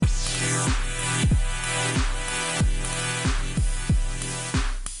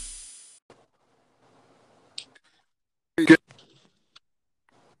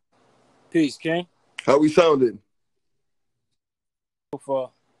Peace, King. How we sounding? So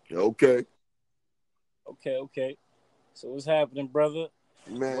far. Okay, Okay. So what's happening, brother?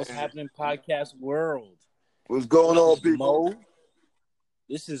 man. What's happening, podcast world? What's going This on, is people? Mo.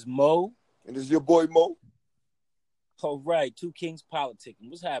 This is Mo. And this is your boy Mo. All right, Two Kings politicking.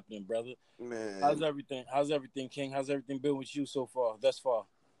 What's happening, brother? How's Man, everything? How's everything, King? How's everything been with you so far, thus far?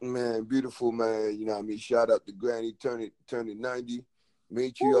 man, beautiful, man. You know what I mean? Shout out to Granny turning 90.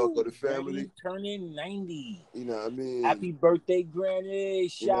 Matriarch Woo! of the Granny family. turning 90. You know what I mean? Happy birthday,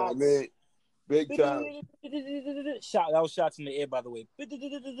 Granny. You know what I Shots. mean? Big time. That was shots in the air, by the way. You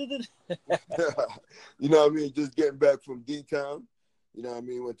know what I mean? Just getting back from D-Town. You know what I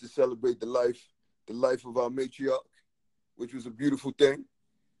mean? Went to celebrate the life of our matriarch, which was a beautiful thing.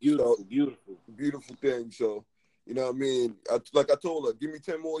 Beautiful. Thing. So, you know what I mean? Like I told her, give me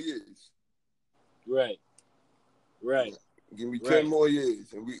 10 more years. Right. Yeah. Give me 10 more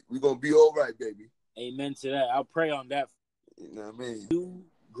years, and we going to be all right, baby. Amen to that. I'll pray on that. You know what I mean? You,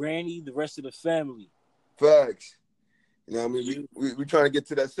 Granny, the rest of the family. Facts. You know what I mean? We trying to get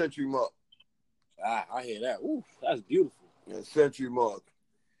to that century mark. I hear that. Ooh, that's beautiful. Yeah, century mark.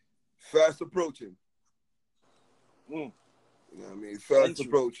 Fast approaching. Mm. You know what I mean? Fast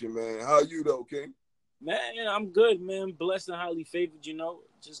approaching, man. How you, though, King? Man, I'm good, man. Blessed and highly favored,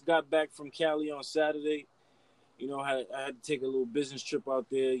 Just got back from Cali on Saturday. I had to take a little business trip out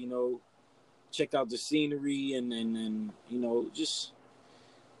there, check out the scenery and just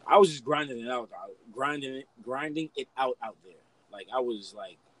I was just grinding it out there. Like I was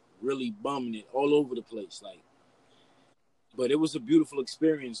like really bumming it all over the place. But it was a beautiful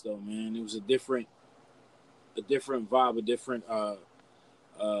experience though, man. It was a different vibe, a different what's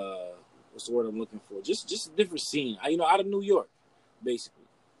the word I'm looking for? Just a different scene. Out of New York, basically.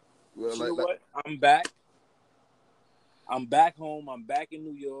 Well, you know what? I'm back. I'm back home. I'm back in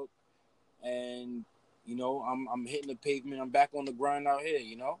New York, and I'm hitting the pavement. I'm back on the grind out here,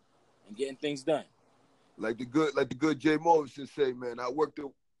 and getting things done. Like the good Jay Morris should say, man. I work the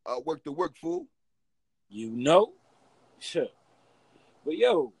work, fool. Sure. But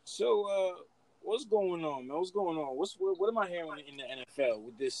so what's going on, man? What's going on? What am I hearing in the NFL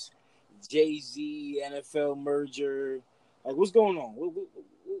with this Jay-Z NFL merger? Like, what's going on?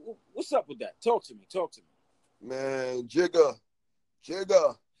 What's up with that? Talk to me. Man, Jigga. You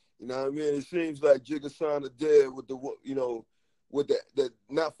know what I mean? It seems like Jigga signed a deal with the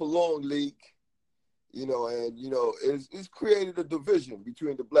not for long league, and it's created a division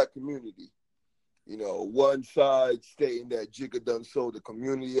between the black community. One side stating that Jigga done sold the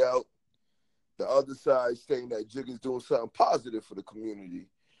community out, the other side stating that Jigga's doing something positive for the community.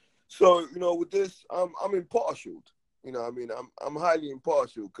 So, with this, I'm impartial. I'm highly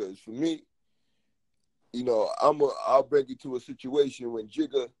impartial because for me, I'll bring you to a situation when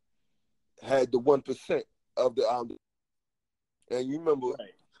Jigga had the 1% of the and you remember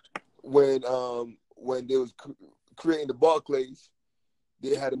when they was creating the Barclays,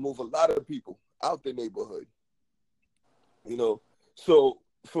 they had to move a lot of people out the neighborhood. So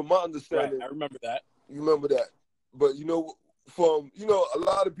from my understanding, I remember that. You remember that, but a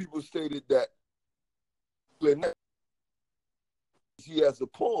lot of people stated that he has a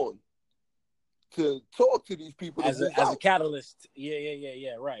pawn to talk to these people as a catalyst.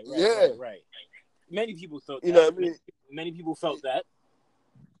 Yeah. Right. Many people thought that. You know what I mean? Many people felt that.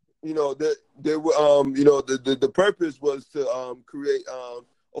 That they were the purpose was to create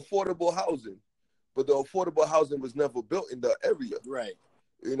affordable housing, but the affordable housing was never built in the area. Right.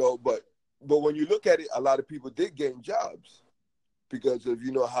 But when you look at it, a lot of people did gain jobs because of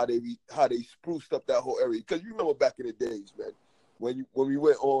how they spruced up that whole area. Because you remember back in the days, man, when we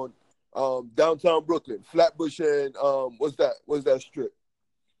went on downtown Brooklyn, Flatbush and what's that strip?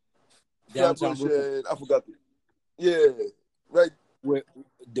 Downtown Flatbush Brooklyn. and I forgot right. Where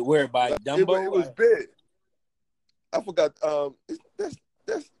by Dumbo? It was big. I forgot. That's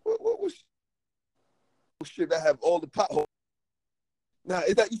what was shit that have all the potholes. Now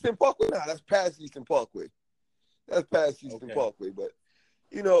is that Eastern Parkway? Nah, that's past Eastern Parkway. Parkway. But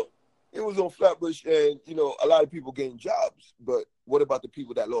it was on Flatbush, and a lot of people gained jobs. But what about the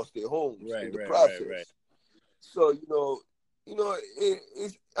people that lost their homes in the process? Right. So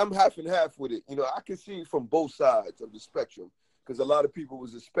I'm half and half with it. I can see from both sides of the spectrum because a lot of people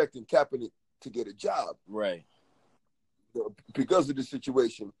was expecting Kaepernick to get a job, right? Because of the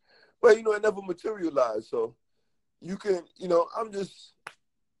situation, but it never materialized. So you can, I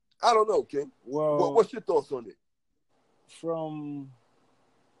don't know, King. Well, what's your thoughts on it? From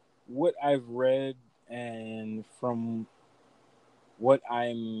what I've read and from what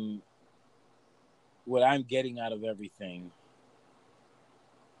I'm getting out of everything,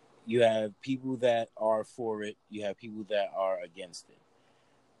 You have people that are for it. You have people that are against it.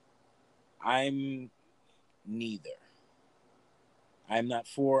 I'm neither. I'm not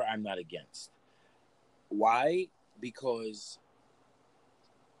for, I'm not against. Why? Because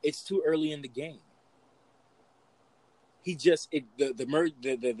it's too early in the game. The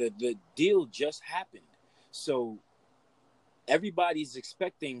deal just happened. So everybody's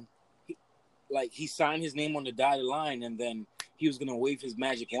expecting, he signed his name on the dotted line, and then he was going to wave his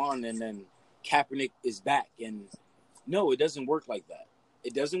magic wand, and then Kaepernick is back. And no, it doesn't work like that.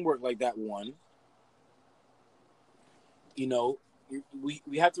 It doesn't work like that, one. You know, we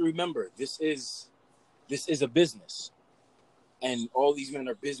have to remember, this is a business. And all these men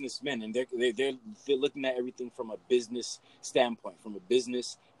are businessmen, and they're looking at everything from a business standpoint, from a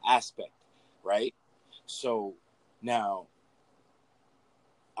business aspect, right? So now,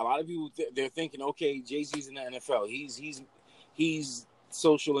 a lot of people they're thinking, okay, Jay-Z's in the NFL. He's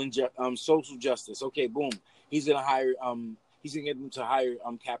social justice. Okay, boom. He's gonna hire he's gonna get them to hire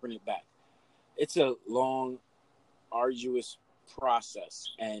Kaepernick back. It's a long, arduous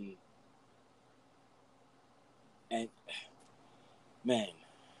process, and man,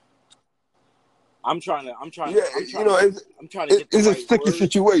 I'm trying to get the a right sticky words,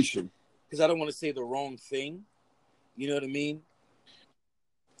 situation because I don't want to say the wrong thing. You know what I mean?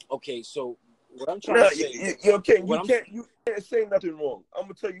 Okay, so what I'm trying to say, you can't say nothing wrong. I'm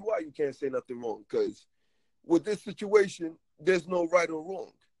gonna tell you why you can't say nothing wrong. Because with this situation, there's no right or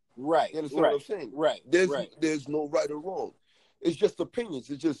wrong. Right. You understand what I'm saying? Right. There's no right or wrong. It's just opinions.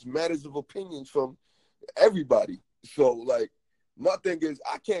 It's just matters of opinions from everybody. So, like, my thing is,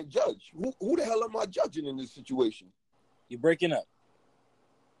 I can't judge. Who the hell am I judging in this situation? You're breaking up.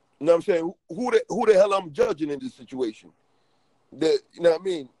 You know what I'm saying? Who the hell I'm judging in this situation? You know what I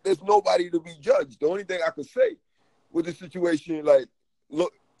mean? There's nobody to be judged. The only thing I could say with the situation, like,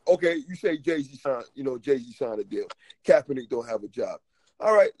 look, okay, you say Jay-Z signed a deal. Kaepernick don't have a job.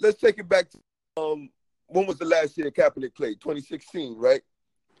 All right, let's take it back to when was the last year Kaepernick played? 2016, right?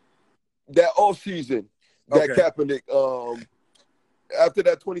 That off season, that Kaepernick, after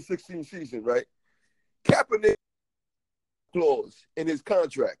that 2016 season, right? Kaepernick clause in his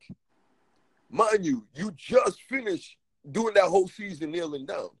contract. Mind you, you just finished doing that whole season kneeling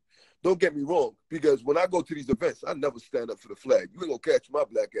down. Don't get me wrong, because when I go to these events, I never stand up for the flag. You ain't gonna catch my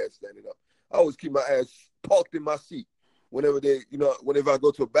black ass standing up. I always keep my ass parked in my seat. Whenever I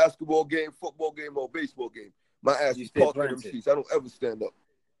go to a basketball game, football game, or baseball game, my ass is parked in them seats. I don't ever stand up.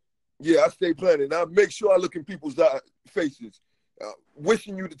 Yeah, I stay planted. I make sure I look in people's faces,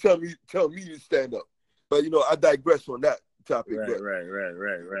 wishing you to tell me to stand up. But I digress on that topic. Right.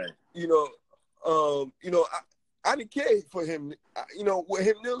 I didn't care for him. With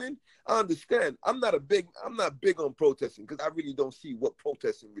him kneeling, I understand. I'm not big on protesting, because I really don't see what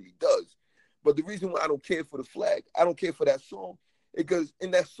protesting really does. But the reason why I don't care for the flag, I don't care for that song, because in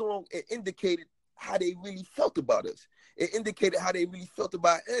that song, it indicated how they really felt about us. It indicated how they really felt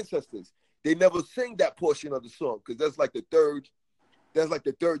about our ancestors. They never sing that portion of the song, because that's like the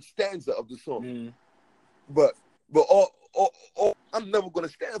third stanza of the song. Mm. But I'm never going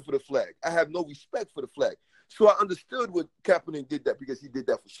to stand for the flag. I have no respect for the flag. So I understood what Kaepernick did that, because he did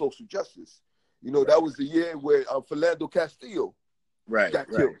that for social justice. That was the year where Philando Castillo got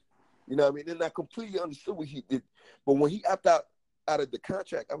killed. You know what I mean? And I completely understood what he did. But when he opted out of the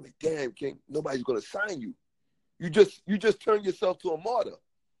contract, I'm like, damn, King, nobody's going to sign you. You just turned yourself to a martyr.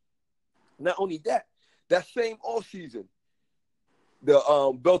 Not only that same offseason, the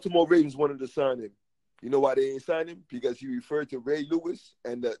Baltimore Ravens wanted to sign him. You know why they didn't sign him? Because he referred to Ray Lewis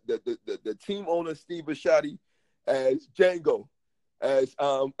and the team owner, Steve Bisciotti, as Django, as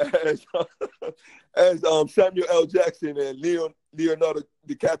Samuel L. Jackson and Leonardo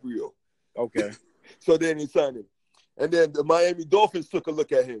DiCaprio. Okay. So they didn't sign him. And then the Miami Dolphins took a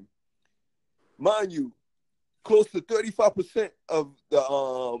look at him. Mind you, close to 35% of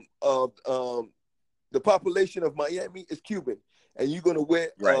the population of Miami is Cuban, and you're gonna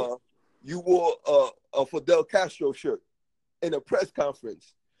wear you wore a Fidel Castro shirt in a press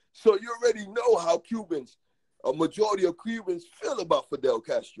conference, so you already know how a majority of Cubans feel about Fidel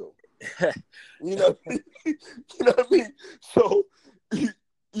Castro. You know what I mean? So,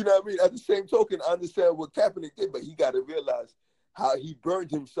 you know what I mean? At the same token, I understand what Kaepernick did, but he got to realize how he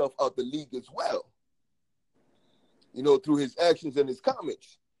burned himself out the league as well. Through his actions and his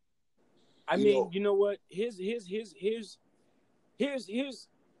comments. You know what?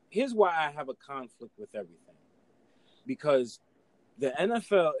 Here's why I have a conflict with everything. Because the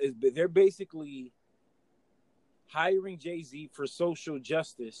NFL they're basically hiring Jay-Z for social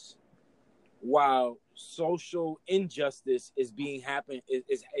justice, while social injustice is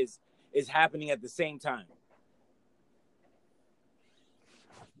is happening at the same time.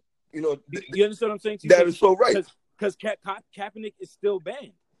 You know, You understand what I'm saying? That is so right. Because Kaepernick is still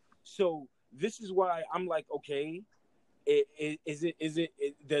banned. So this is why I'm like, okay,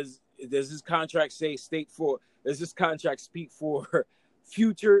 does this contract does this contract speak for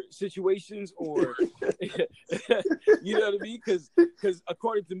future situations, or you know what I mean? Because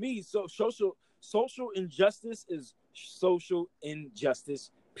according to me, so social injustice is social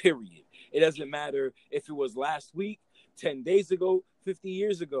injustice, period. It doesn't matter if it was last week, 10 days ago, 50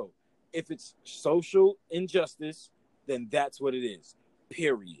 years ago. If it's social injustice, then that's what it is,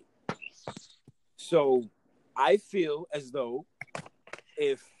 period. So I feel as though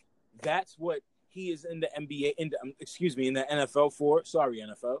if that's what he is in the NBA, in the NFL for, sorry,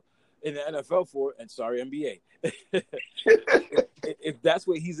 NFL, in the NFL for, and sorry, NBA. if that's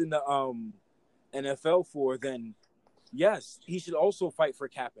what he's in the NFL for, then yes, he should also fight for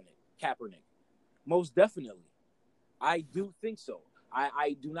Kaepernick. Most definitely. I do think so.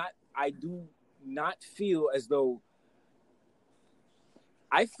 I do not feel as though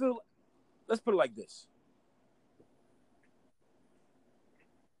let's put it like this.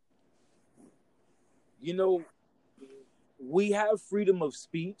 You know, we have freedom of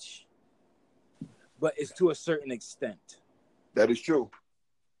speech, but it's to a certain extent. That is true.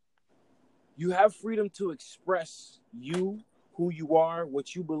 You have freedom to express who you are,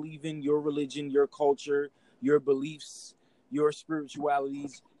 what you believe in, your religion, your culture, your beliefs, your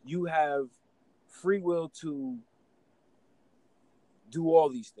spiritualities. You have free will to do all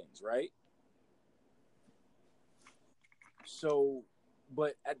these things, right? So,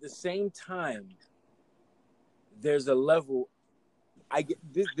 but at the same time, there's a level. I get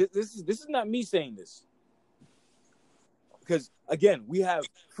this. This is not me saying this, because again, we have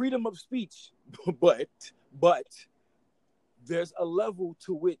freedom of speech, but there's a level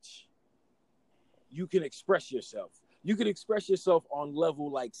to which you can express yourself. You can express yourself on level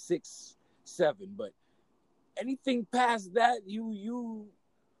like 6, 7, but anything past that, you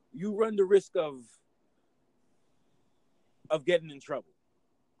run the risk of getting in trouble.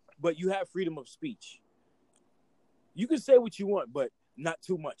 But you have freedom of speech. You can say what you want, but not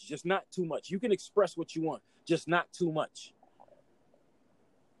too much. Just not too much. You can express what you want, just not too much.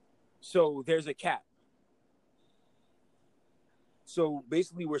 So there's a cap. So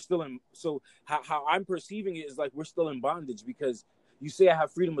basically, we're still in. So how I'm perceiving it is like we're still in bondage, because you say I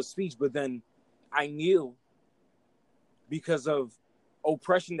have freedom of speech, but then I kneel because of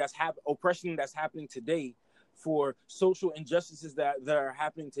oppression that's happening today, for social injustices that are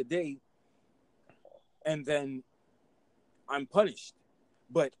happening today, and then I'm punished.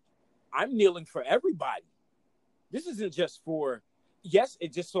 But I'm kneeling for everybody. This isn't just for. Yes,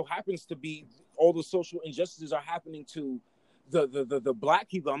 it just so happens to be all the social injustices are happening to the black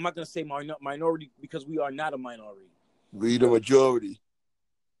people. I'm not going to say minority, because we are not a minority. We the majority.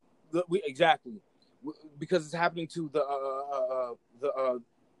 Exactly, because it's happening to the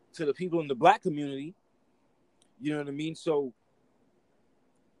people in the black community. You know what I mean? So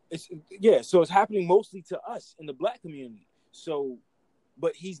it's happening mostly to us in the black community. So,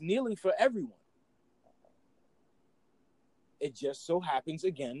 but he's kneeling for everyone. It just so happens,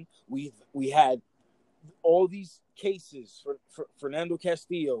 again, we had all these cases for Fernando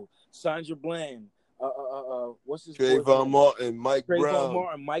Castillo, Sandra Bland, what's his name? Trayvon Martin, Mike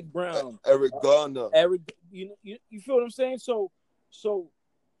Brown, Eric Garner. You feel what I'm saying? So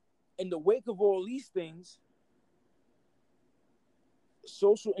in the wake of all these things,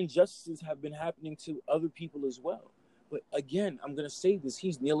 social injustices have been happening to other people as well. But again, I'm going to say this,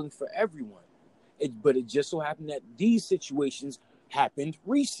 he's kneeling for everyone. But it just so happened that these situations happened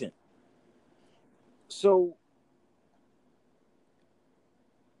recent. So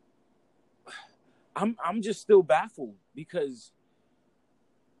I'm just still baffled, because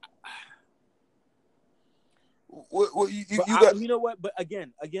you know what? But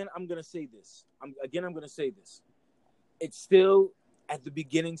again, I'm gonna say this. I'm gonna say this. It's still at the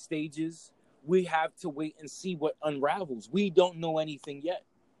beginning stages. We have to wait and see what unravels. We don't know anything yet.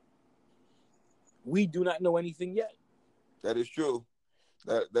 We do not know anything yet. That is true.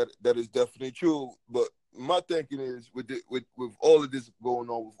 That is definitely true. But my thinking is, with all of this going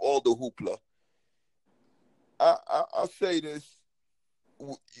on, with all the hoopla, I say this: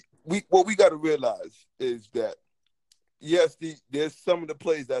 what we got to realize is that yes, there's some of the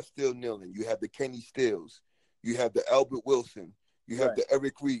players that's still kneeling. You have the Kenny Stills, you have the Albert Wilson, you have the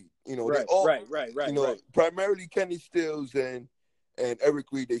Eric Reed. You know, right, they all, right. You know, primarily Kenny Stills and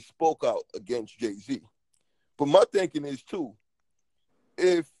Eric Reed, they spoke out against Jay-Z. But my thinking is too,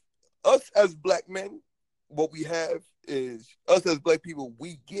 if us as black men what we have is us as black people,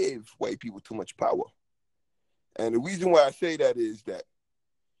 we give white people too much power. And the reason why I say that is that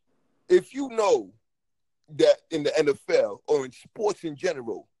if you know that in the NFL or in sports in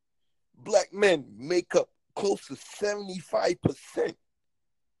general, black men make up close to 75%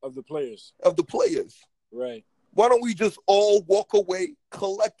 Of the players. of the players. Right. Why don't we just all walk away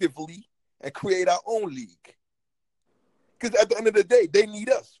collectively and create our own league? Because at the end of the day, they need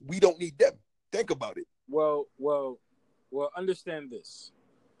us. We don't need them. Think about it. Well, understand this.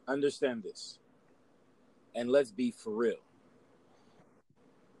 Understand this. And let's be for real.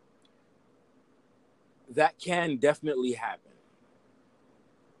 That can definitely happen.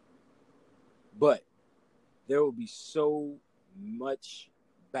 But there will be so much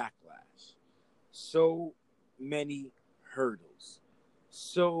backlash, so many hurdles,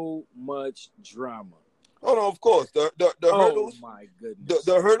 so much drama. Oh no, of course. The hurdles. Oh my goodness.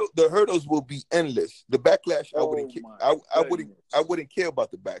 The hurdles will be endless. The backlash, I wouldn't care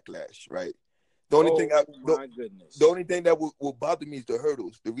about the backlash, right? The only thing the only thing that will bother me is the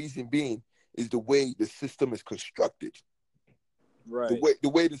hurdles. The reason being is the way the system is constructed. Right. The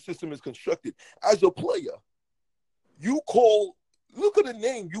way the system is constructed. As a player, look at the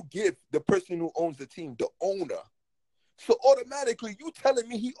name you give the person who owns the team, the owner. So automatically you telling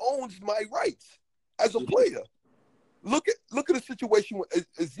me he owns my rights as a player. Look at the situation with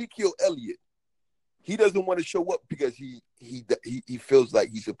Ezekiel Elliott. He doesn't want to show up because he feels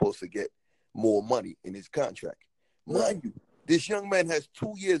like he's supposed to get more money in his contract. Mind you, this young man has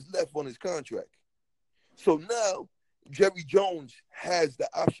 2 years left on his contract. So now Jerry Jones has the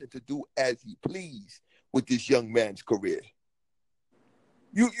option to do as he please with this young man's career.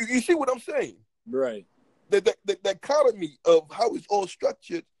 You see what I'm saying? Right. The economy of how it's all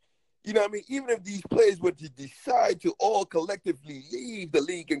structured, you know what I mean? Even if these players were to decide to all collectively leave the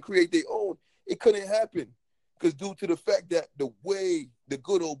league and create their own, it couldn't happen. Because due to the fact that the way the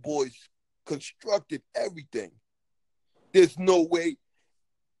good old boys constructed everything, there's no way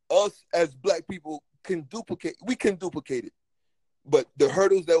us as black people can duplicate. We can duplicate it. But the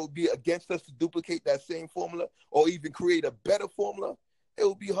hurdles that would be against us to duplicate that same formula or even create a better formula, it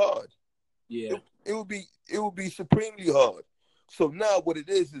would be hard. Yeah. It would be supremely hard. So now what it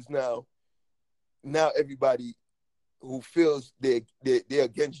is now everybody who feels they're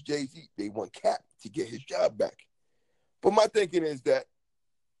against Jay-Z, they want Cap to get his job back. But my thinking is that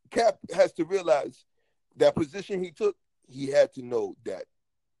Cap has to realize that position he took, he had to know that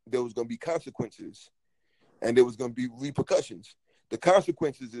there was going to be consequences and there was going to be repercussions. The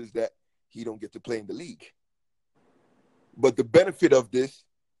consequences is that he don't get to play in the league. But the benefit of this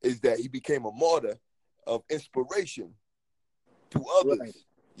is that he became a martyr of inspiration to others. Right.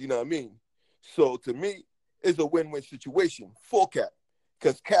 You know what I mean? So to me, it's a win-win situation for Cap.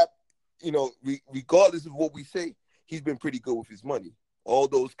 Because Cap, you know, regardless of what we say, he's been pretty good with his money. All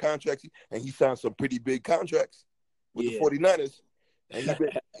those contracts, and he signed some pretty big contracts with the 49ers. And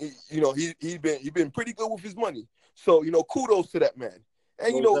he's been pretty good with his money. So, you know, kudos to that man.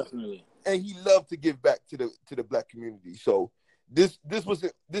 And you know, definitely. And he loved to give back to the black community. So this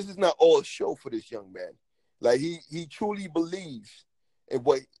is not all a show for this young man. Like he truly believes in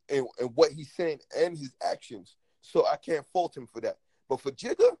what he's saying and his actions. So I can't fault him for that. But for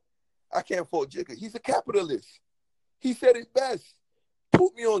Jigga, I can't fault Jigga. He's a capitalist. He said it best.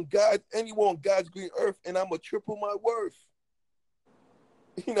 Put me anywhere on God's green earth, and I'm gonna triple my worth.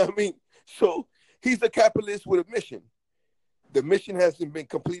 You know what I mean? So he's a capitalist with a mission. The mission hasn't been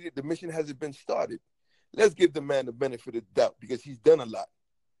completed. The mission hasn't been started. Let's give the man the benefit of the doubt because he's done a lot.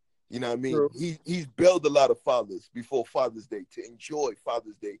 You know what I mean? True. He's bailed a lot of fathers before Father's Day to enjoy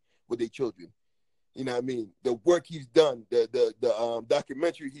Father's Day with their children. You know what I mean? The work he's done, the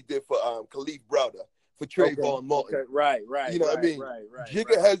documentary he did for Khalif Browder, for Trayvon Martin. Okay. Right. You know what I mean?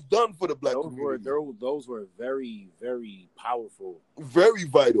 Jigga has done for the black community. Those were very, very powerful. Very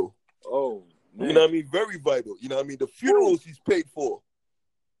vital. Oh, man. You know what I mean? Very vital. You know what I mean? The funerals he's paid for.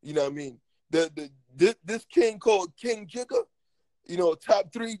 You know what I mean? This king called King Jigga, you know,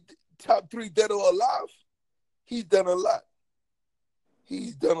 top three dead or alive. He's done a lot.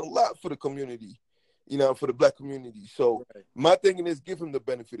 He's done a lot for the community, you know, for the black community. So my thinking is give him the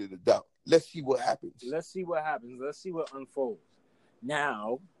benefit of the doubt. Let's see what happens. Let's see what happens. Let's see what unfolds.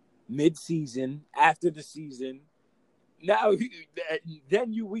 Now, mid-season, after the season, now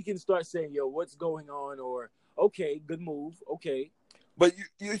we can start saying, yo, what's going on? Or, okay, good move. Okay. But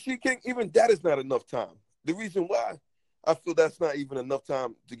you see, King, even that is not enough time. The reason why I feel that's not even enough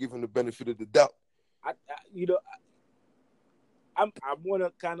time to give him the benefit of the doubt. I want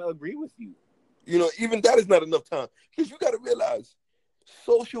to kind of agree with you. You know, even that is not enough time. Because you got to realize,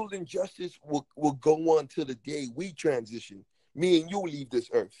 social injustice will go on till the day we transition. Me and you leave this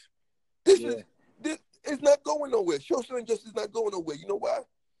earth. This is not going nowhere. Social injustice is not going nowhere. You know why?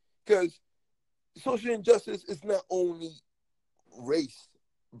 Because social injustice is not only race,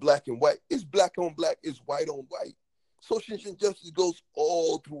 black and white. It's black on black. It's white on white. Social injustice goes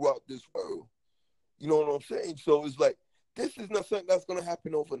all throughout this world. You know what I'm saying? So it's like, this is not something that's going to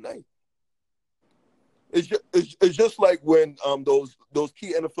happen overnight. It's just like when those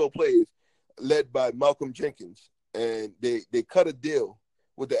key NFL players led by Malcolm Jenkins, and they cut a deal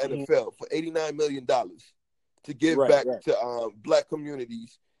with the NFL for $89 million to give back to black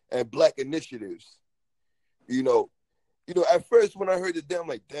communities and black initiatives. You know, at first when I heard the deal, I'm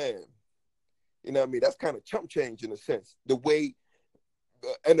like, damn, you know what I mean? That's kind of chump change in a sense. The way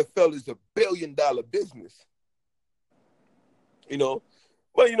the NFL is $1 billion business, you know.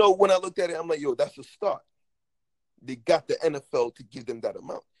 But, you know, when I looked at it, I'm like, yo, that's a start. They got the NFL to give them that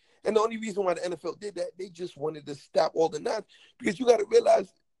amount. And the only reason why the NFL did that, they just wanted to stop all the nonsense. Because you got to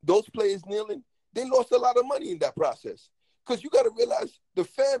realize those players kneeling, they lost a lot of money in that process. Because you got to realize the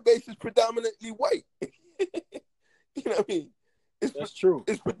fan base is predominantly white. You know what I mean? That's true.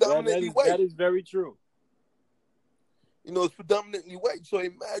 It's predominantly white. That is very true. You know, it's predominantly white. So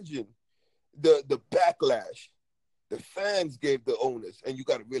imagine the backlash the fans gave the owners. And you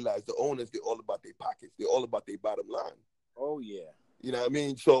got to realize the owners, they're all about their pockets. They're all about their bottom line. Oh, yeah. You know what I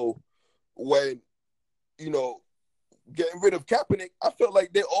mean? So when, you know, getting rid of Kaepernick, I felt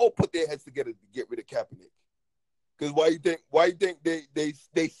like they all put their heads together to get rid of Kaepernick. Because why you think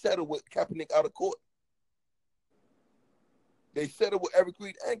they settled with Kaepernick out of court? They settled with Eric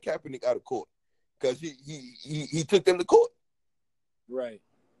Reid and Kaepernick out of court. Because he took them to court. Right.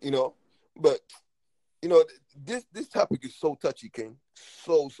 You know, but you know, this topic is so touchy, King.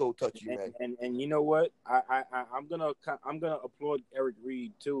 So touchy, man. And you know what? I'm gonna applaud Eric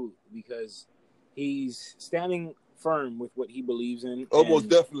Reid too, because he's standing firm with what he believes in. Almost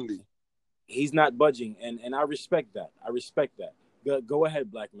definitely. He's not budging, and I respect that. Go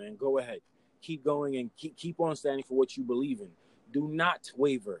ahead, black man. Go ahead. Keep going and keep on standing for what you believe in. Do not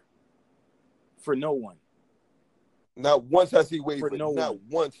waver for no one. Not once has he wavered. For no not one.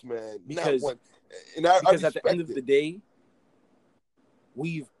 Once, man. Because, not once. And because at the end of the day,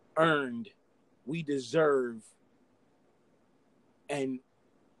 we've earned, we deserve, and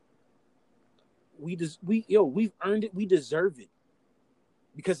we've earned it. We deserve it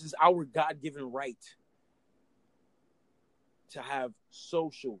because it's our God-given right to have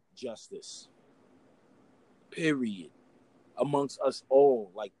social justice. Period. Amongst us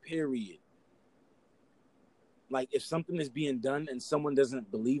all, like, period. Like, if something is being done and someone doesn't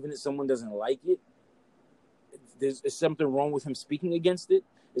believe in it, someone doesn't like it, there's something wrong with him speaking against it.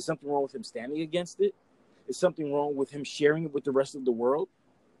 There's something wrong with him standing against it. There's something wrong with him sharing it with the rest of the world.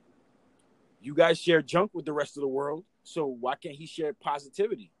 You guys share junk with the rest of the world, so why can't he share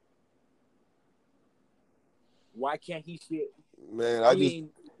positivity? Why can't he share? Man, I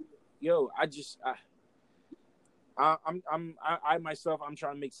myself, I'm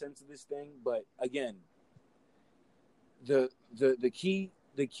trying to make sense of this thing, but again, the key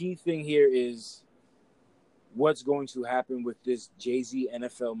thing here is what's going to happen with this Jay-Z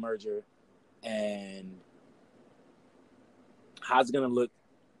NFL merger and how it's going to look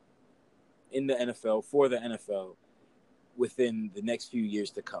in the NFL for the NFL within the next few years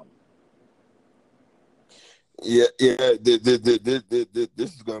to come. Yeah. This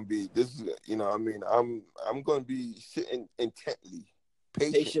is gonna be. This is, you know, I mean, I'm gonna be sitting intently,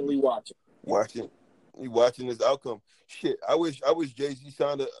 patiently watching this outcome. Shit, I wish Jay-Z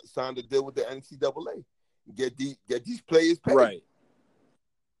signed a deal with the NCAA. Get these players paid. Right.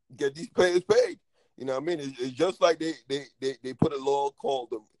 Get these players paid. You know what I mean? It's just like they put a law called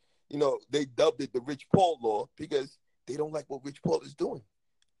the, you know, they dubbed it the Rich Paul law because they don't like what Rich Paul is doing.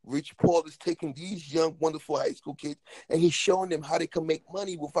 Rich Paul is taking these young, wonderful high school kids and he's showing them how they can make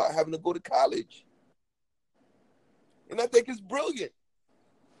money without having to go to college. And I think it's brilliant.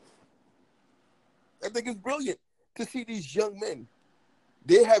 To see these young men.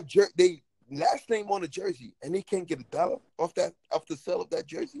 They have they last name on a jersey and they can't get $1 off the sale of that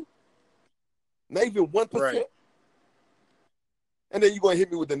jersey. Not even 1%. Right. And then you're going to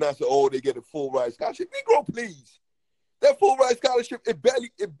hit me with the nonsense, oh, they get a full ride scholarship. Negro, please. That full ride scholarship, it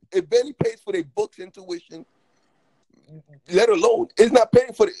barely pays for their books and tuition, let alone, it's not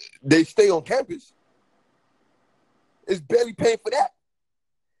paying for they stay on campus. It's barely paying for that.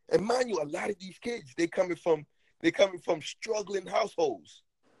 And mind you, a lot of these kids, they coming from struggling households.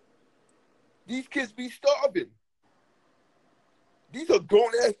 These kids be starving. These are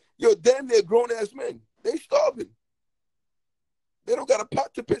they're grown-ass men. They starving. They don't got a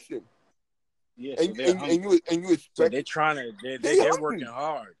pot to piss in. Yeah, And so you so expect they're trying to they're working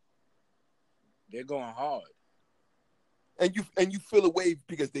hard. They're going hard. And you feel away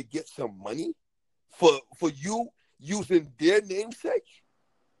because they get some money for you using their namesake.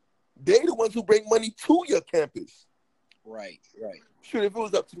 They're the ones who bring money to your campus. Right. Sure, if it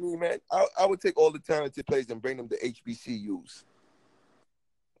was up to me, man, I would take all the talented players and bring them to HBCUs.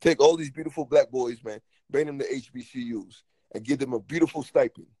 Take all these beautiful black boys, man, bring them to HBCUs and give them a beautiful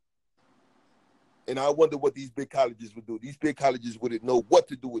stipend. And I wonder what these big colleges would do. These big colleges wouldn't know what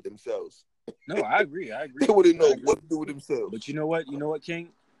to do with themselves. No, I agree. They wouldn't know what to do with themselves. But you know what, King?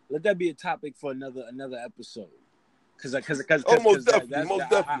 Let that be a topic for another episode. Because most definitely.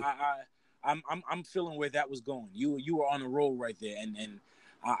 I'm feeling where that was going. You were on a roll right there, and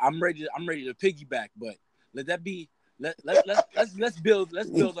I'm ready to piggyback. But let that be. Let's build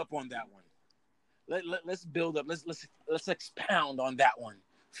up on that one. Let's build up. Let's expound on that one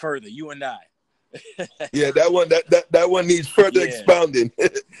further. You and I. Yeah, that one needs further expounding,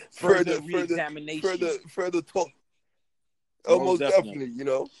 further re-examination, further talk. Almost definitely, you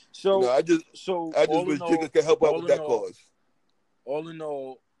know. So I just wish Jigga could help out with that cause. All in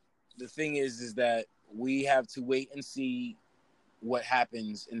all, the thing is that we have to wait and see what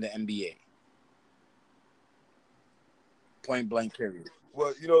happens in the NBA. Point blank, period.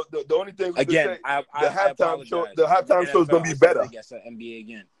 Well, you know, the only thing we again, can say, the halftime show is going to be better. I said NBA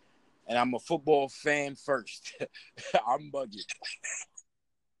again, and I'm a football fan first. I'm bugging.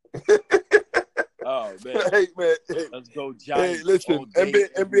 Oh man! Hey man, let's go, Giants. Hey, listen,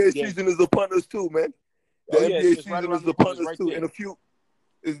 NBA season is upon us too, man. The NBA season is upon us too. In a few,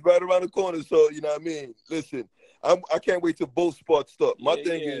 it's right around the corner. So you know what I mean. Listen, I can't wait till both sports start. My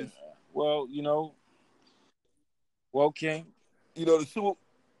thing is, well, King, the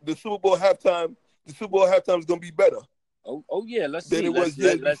Super Bowl halftime. The Super Bowl halftime is gonna be better. Oh yeah, let's see. Than it was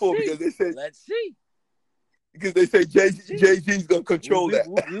years before because they said. Let's see. Because they say Jay-Z's gonna control that.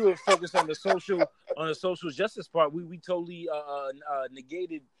 We were focused on the social justice part. We totally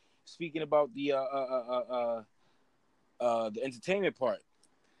negated speaking about the entertainment part.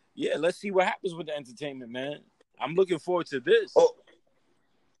 Yeah, let's see what happens with the entertainment, man. I'm looking forward to this. Oh,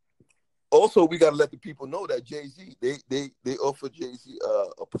 also, we gotta let the people know that Jay-Z they offer Jay-Z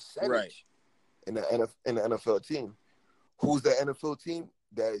a percentage in the NFL team. Who's the NFL team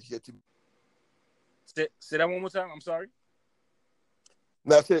that is yet to? Say that one more time. I'm sorry.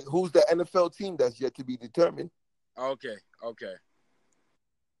 Now, I said, who's the NFL team that's yet to be determined? Okay.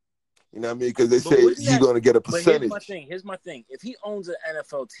 You know what I mean? Because they say he's going to get a percentage. But here's my thing. If he owns an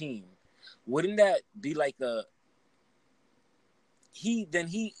NFL team, wouldn't that be like he then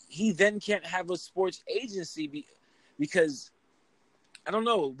can't have a sports agency because I don't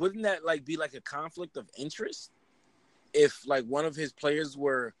know. Wouldn't that be like a conflict of interest if one of his players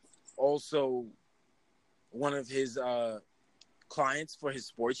were also one of his clients for his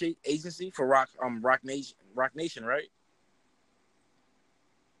sports agency for Rock Nation, right?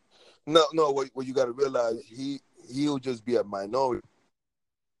 No. What you got to realize, he'll just be a minority,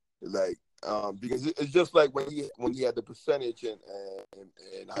 because it's just like when he had the percentage and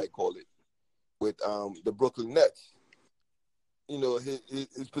how you call it with the Brooklyn Nets.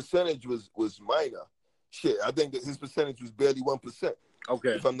 His percentage was minor. Shit, I think that his percentage was barely 1%. Okay,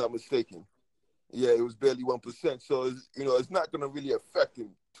 if I'm not mistaken. Yeah, it was barely 1%. So it's not gonna really affect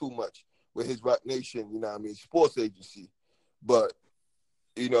him too much with his Rock Nation, sports agency. But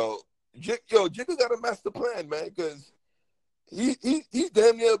Jigga got a master plan, man, because he's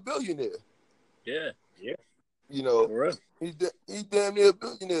damn near a billionaire. Yeah. For real. He's damn near a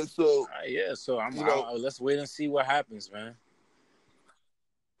billionaire. So so let's wait and see what happens, man.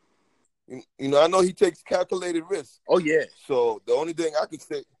 I know he takes calculated risks. Oh yeah. So the only thing I could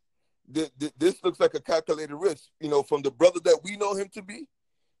say. This looks like a calculated risk, from the brother that we know him to be.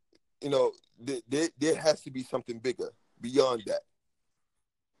 There has to be something bigger beyond that.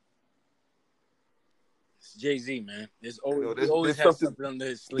 It's Jay-Z, man. There's always has something under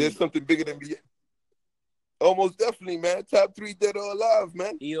his sleeve. There's something bigger than me. Almost definitely, man. Top 3 dead or alive,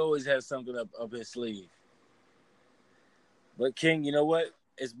 man. He always has something up his sleeve. But King, you know what?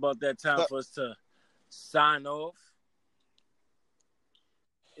 It's about that time for us to sign off.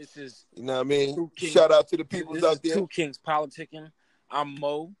 This is, you know what I mean? Shout out to the people out there. Two Kings Politicking. I'm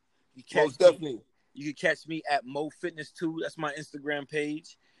Mo. Most definitely. You can catch me at Mo Fitness 2. That's my Instagram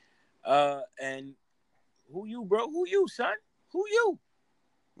page. And who you, bro? Who you, son? Who you?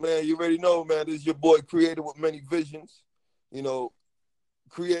 Man, you already know, man. This is your boy, Creator with Many Visions.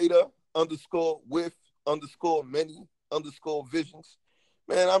 Creator _with_many_visions.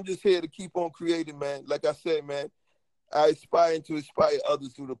 Man, I'm just here to keep on creating, man. Like I said, man, I aspire to inspire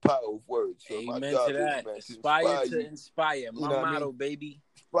others through the power of words. So my Amen to job is, that. man, to Aspire inspire to you. inspire. You My know what I motto, mean? baby.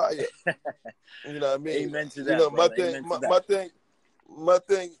 Inspire. You know what I mean? Amen to You that, know, brother. Amen to that. my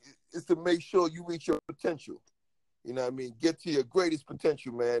thing is to make sure you reach your potential. You know what I mean? Get to your greatest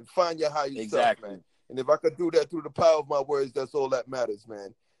potential, man. Find your higher self, Exactly. man. And if I could do that through the power of my words, that's all that matters,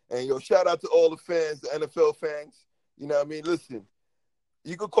 man. And yo, shout out to all the fans, the NFL fans. You know what I mean? Listen,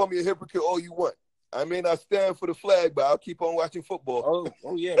 you can call me a hypocrite all you want. I may not stand for the flag, but I'll keep on watching football.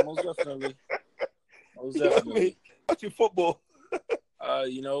 Oh yeah, most definitely. Most You know what I mean? definitely. Watching football.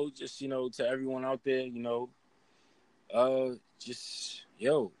 Just to everyone out there, just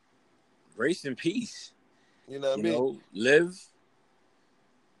grace and peace. You know what I mean? Live,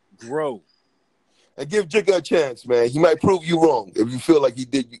 grow. And give Jigga a chance, man. He might prove you wrong if you feel like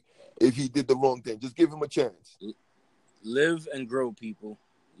if he did the wrong thing. Just give him a chance. Live and grow, people.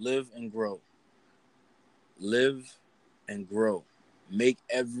 Live and grow. Live and grow. Make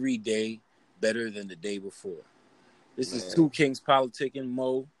every day better than the day before. This is Two Kings Politicking.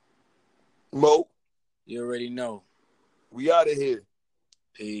 Mo. You already know. We out of here.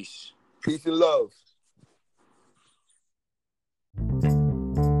 Peace. Peace and love.